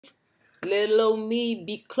Little old me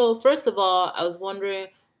beat Clove. First of all, I was wondering,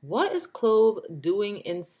 what is Clove doing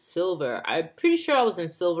in silver? I'm pretty sure I was in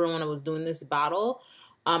silver when I was doing this battle.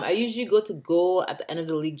 I usually go to gold at the end of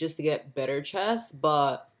the league just to get better chests,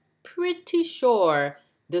 but pretty sure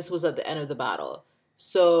this was at the end of the battle.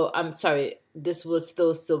 So I'm sorry, this was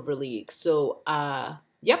still silver league. So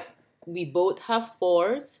yep, we both have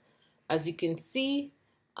fours, as you can see.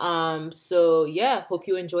 So yeah, hope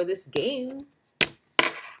you enjoy this game.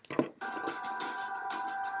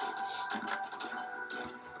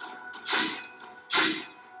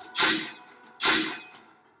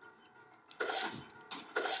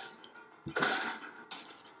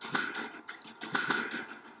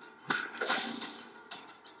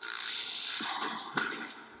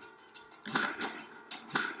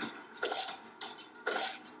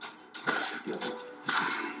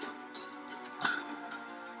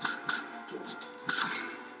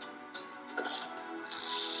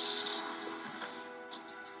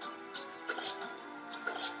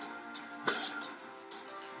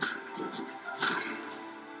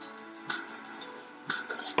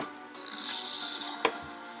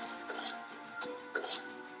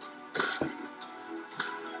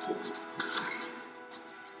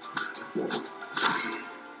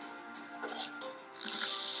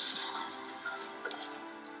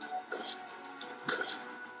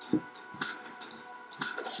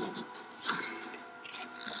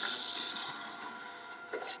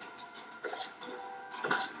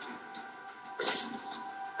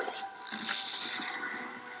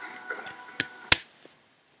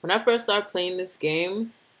 When I first started playing this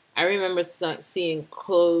game, I remember seeing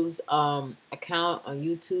Clove's account on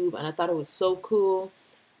YouTube, and I thought it was so cool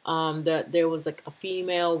that there was like a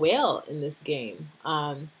female whale in this game.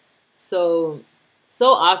 So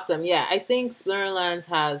so awesome. Yeah, I think Splinterlands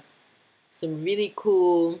has some really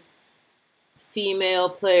cool female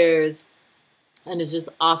players, and it's just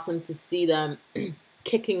awesome to see them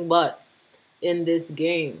kicking butt in this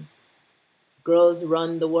game. Girls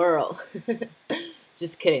run the world.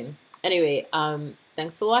 Just kidding. Anyway,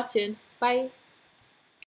 thanks for watching. Bye.